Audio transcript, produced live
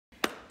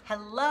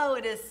Hello,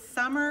 it is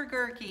Summer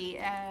Gerke,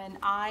 and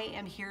I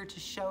am here to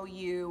show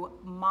you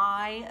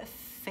my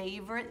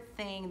favorite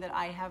thing that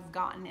I have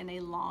gotten in a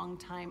long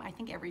time. I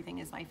think everything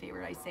is my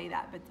favorite, I say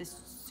that, but this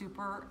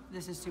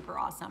is super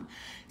awesome.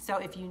 So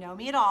if you know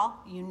me at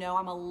all, you know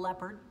I'm a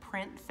leopard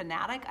print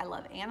fanatic. I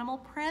love animal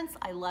prints.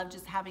 I love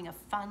just having a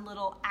fun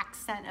little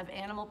accent of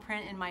animal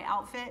print in my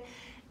outfit.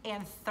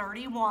 And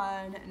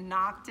 31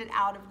 knocked it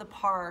out of the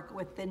park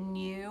with the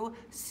new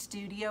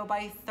Studio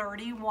by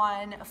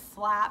 31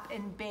 flap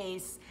and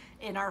base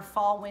in our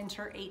fall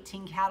winter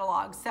 18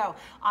 catalog. So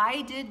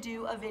I did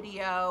do a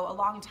video a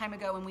long time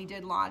ago when we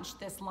did launch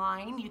this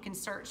line. You can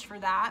search for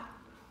that.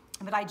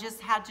 But I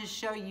just had to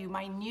show you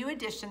my new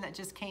edition that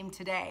just came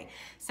today.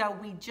 So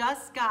we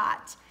just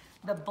got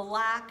the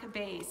black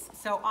base.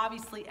 So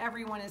obviously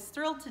everyone is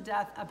thrilled to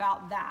death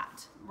about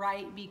that,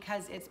 right?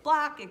 Because it's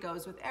black, it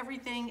goes with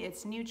everything,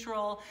 it's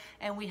neutral,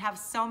 and we have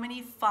so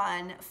many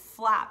fun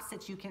flaps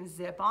that you can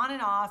zip on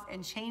and off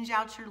and change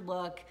out your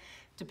look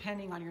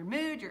depending on your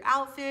mood, your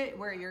outfit,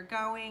 where you're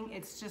going.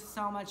 It's just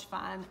so much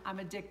fun. I'm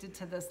addicted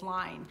to this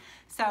line.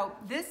 So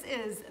this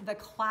is the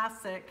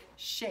classic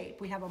shape.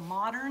 We have a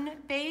modern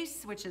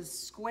base, which is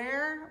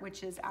square,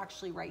 which is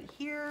actually right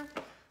here.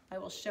 I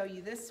will show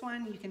you this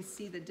one. You can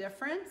see the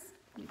difference.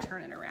 You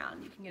turn it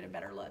around, you can get a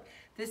better look.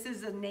 This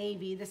is a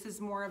navy. This is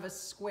more of a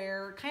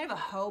square, kind of a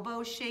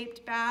hobo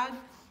shaped bag,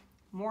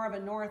 more of a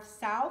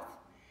north-south.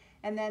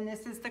 And then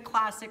this is the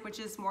classic, which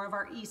is more of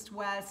our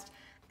east-west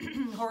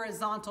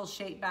horizontal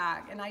shaped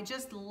bag. And I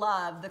just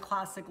love the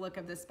classic look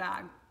of this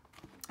bag.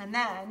 And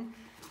then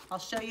I'll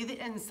show you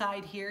the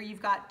inside here.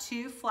 You've got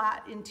two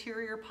flat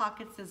interior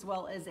pockets as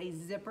well as a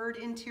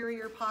zippered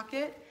interior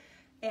pocket.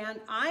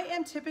 And I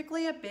am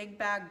typically a big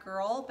bag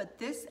girl, but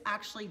this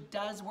actually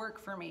does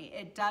work for me.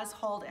 It does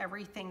hold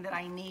everything that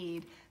I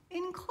need,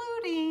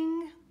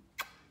 including,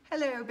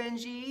 hello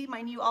Benji,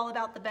 my new All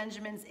About the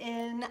Benjamins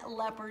in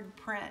leopard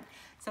print.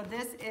 So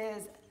this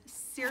is,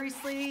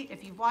 seriously,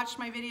 if you've watched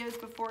my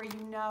videos before,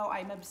 you know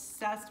I'm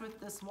obsessed with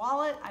this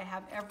wallet. I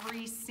have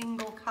every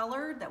single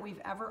color that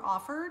we've ever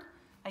offered,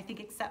 I think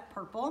except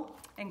purple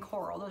and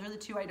coral. Those are the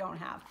two I don't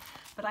have,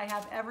 but I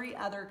have every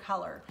other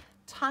color.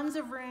 Tons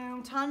of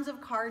room, tons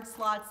of card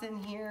slots in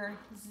here,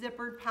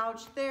 zippered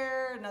pouch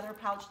there, another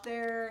pouch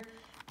there.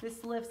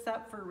 This lifts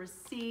up for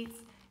receipts.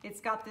 It's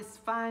got this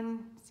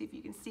fun, see if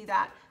you can see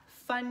that,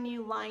 fun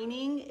new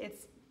lining.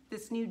 It's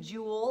this new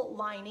jewel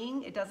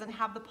lining. It doesn't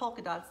have the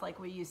polka dots like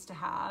we used to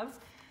have.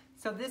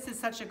 So this is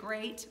such a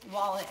great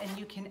wallet, and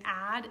you can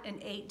add an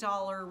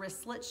 $8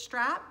 wristlet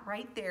strap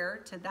right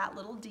there to that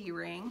little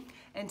D-ring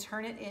and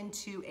turn it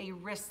into a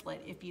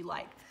wristlet if you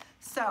like.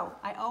 So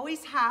I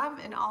always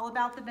have an All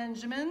About the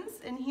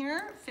Benjamins in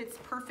here, fits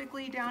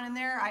perfectly down in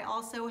there. I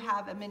also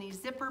have a mini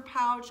zipper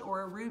pouch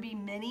or a ruby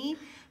mini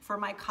for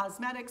my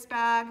cosmetics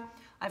bag.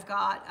 I've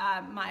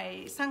got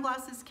my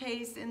sunglasses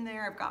case in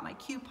there. I've got my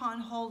coupon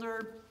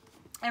holder,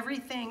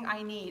 everything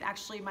I need.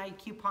 Actually, my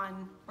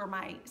coupon or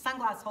my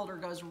sunglass holder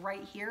goes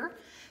right here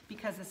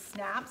because it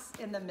snaps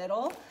in the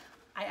middle.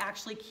 I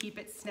actually keep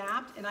it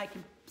snapped, and I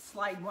can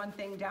slide one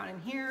thing down in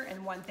here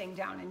and one thing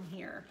down in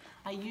here.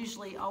 I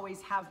usually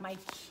always have my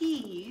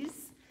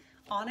keys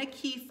on a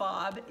key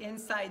fob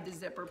inside the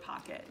zipper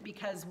pocket,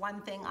 because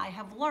one thing I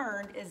have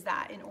learned is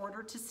that in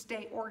order to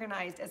stay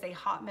organized as a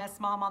hot mess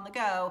mom on the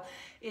go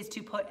is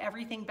to put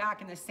everything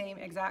back in the same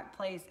exact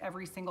place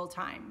every single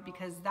time,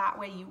 because that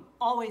way you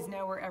always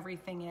know where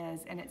everything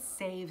is and it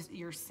saves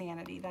your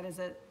sanity. That is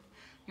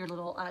your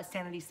little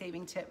sanity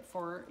saving tip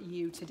for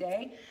you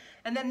today.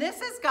 And then this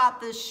has got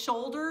this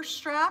shoulder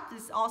strap.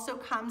 This also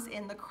comes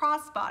in the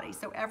crossbody.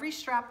 So every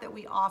strap that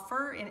we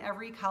offer in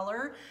every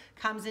color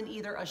comes in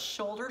either a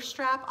shoulder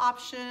strap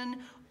option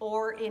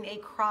or in a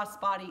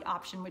crossbody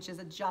option, which is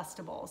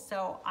adjustable.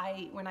 So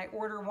when I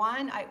order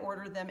one, I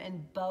order them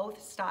in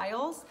both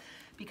styles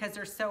because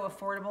they're so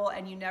affordable,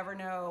 and you never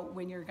know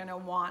when you're gonna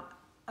want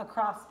a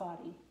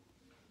crossbody.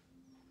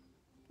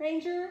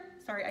 Ranger,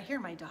 sorry, I hear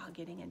my dog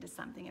getting into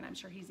something, and I'm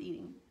sure he's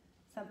eating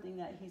something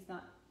that he's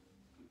not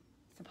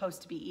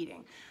supposed to be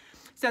eating.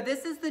 So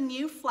this is the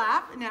new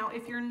flap. Now,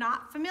 if you're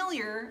not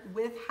familiar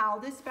with how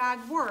this bag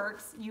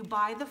works, you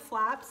buy the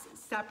flaps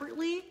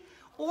separately,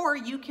 or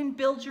you can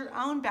build your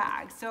own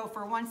bag. So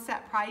for one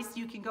set price,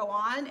 you can go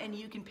on and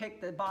you can pick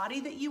the body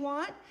that you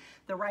want,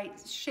 the right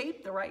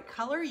shape, the right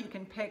color. You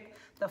can pick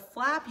the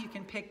flap, you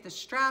can pick the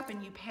strap,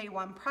 and you pay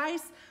one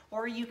price,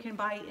 or you can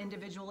buy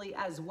individually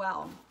as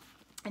well.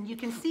 And you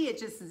can see it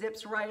just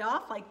zips right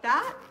off like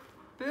that,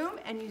 boom,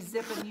 and you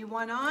zip a new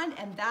one on,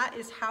 and that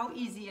is how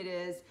easy it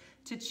is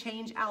to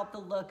change out the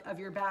look of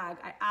your bag.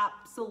 I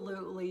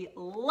absolutely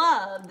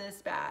love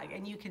this bag,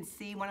 and you can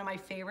see one of my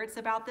favorites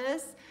about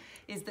this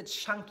is the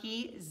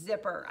chunky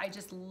zipper. I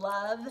just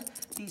love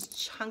these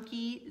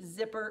chunky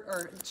zipper,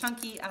 or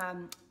chunky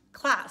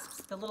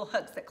clasps, the little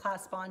hooks that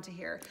clasp onto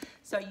here.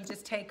 So you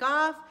just take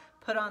off,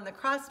 put on the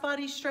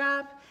crossbody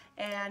strap,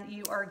 and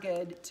you are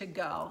good to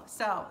go.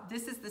 So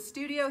this is the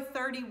Studio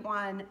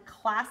 31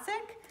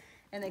 Classic.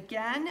 And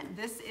again,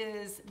 this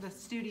is the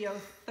Studio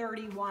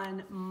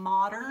 31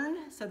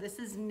 Modern. So this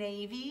is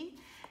navy,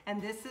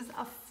 and this is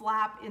a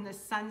flap in the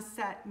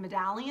Sunset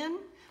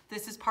Medallion.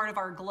 This is part of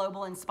our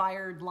global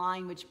inspired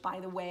line, which, by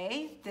the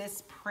way,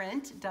 this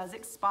print does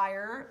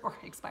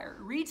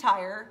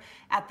retire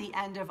at the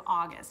end of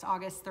August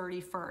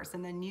 31st,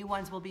 and the new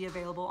ones will be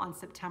available on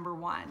September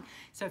 1.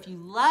 So if you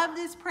love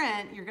this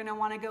print, you're gonna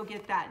wanna go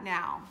get that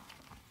now.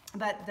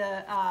 But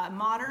the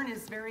Modern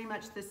is very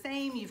much the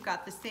same. You've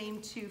got the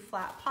same 2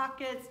 flat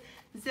pockets,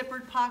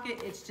 zippered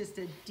pocket. It's just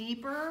a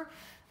deeper,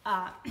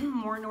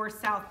 more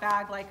north-south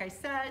bag. Like I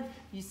said,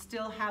 you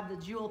still have the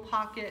jewel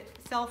pocket,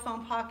 cell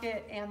phone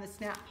pocket, and the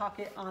snap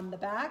pocket on the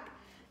back.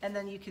 And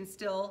then you can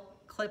still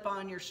clip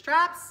on your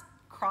straps,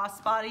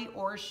 crossbody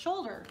or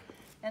shoulder.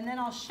 And then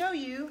I'll show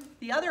you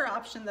the other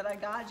option that I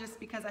got just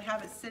because I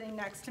have it sitting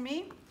next to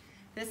me.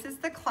 This is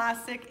the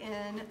classic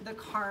in the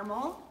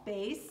caramel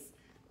base.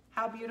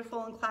 How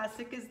beautiful and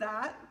classic is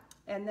that?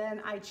 And then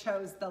I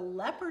chose the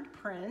leopard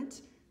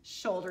print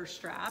shoulder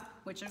strap,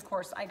 which of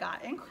course I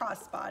got in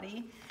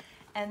crossbody.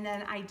 And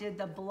then I did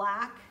the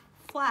black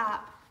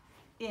flap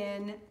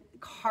in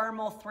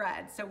caramel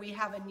thread. So we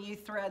have a new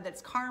thread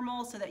that's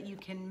caramel so that you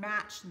can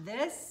match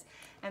this.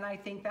 And I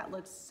think that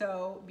looks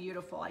so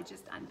beautiful. I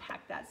just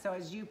unpacked that. So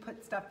as you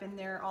put stuff in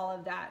there, all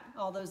of that,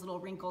 all those little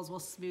wrinkles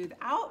will smooth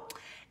out.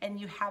 And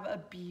you have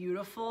a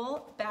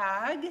beautiful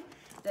bag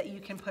that you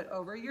can put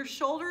over your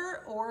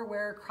shoulder or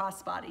wear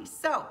crossbody.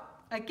 So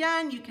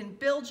again, you can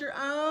build your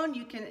own.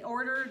 You can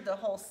order the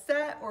whole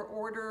set or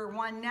order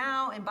one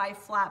now and buy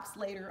flaps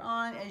later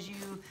on as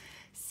you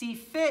see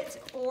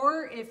fit.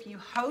 Or if you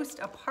host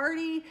a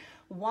party,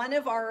 one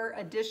of our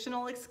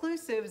additional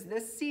exclusives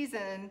this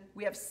season,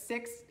 we have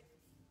six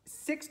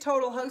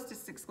total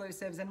hostess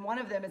exclusives, and one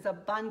of them is a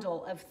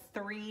bundle of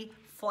 3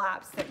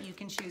 flaps that you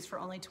can choose for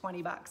only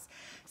 20 bucks.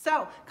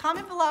 So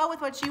comment below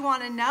with what you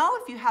want to know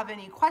if you have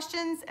any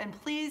questions, and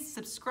please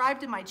subscribe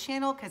to my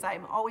channel because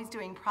I'm always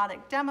doing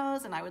product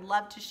demos and I would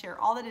love to share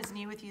all that is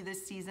new with you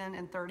this season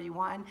in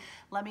 31.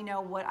 Let me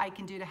know what I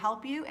can do to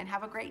help you, and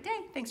have a great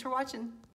day. Thanks for watching.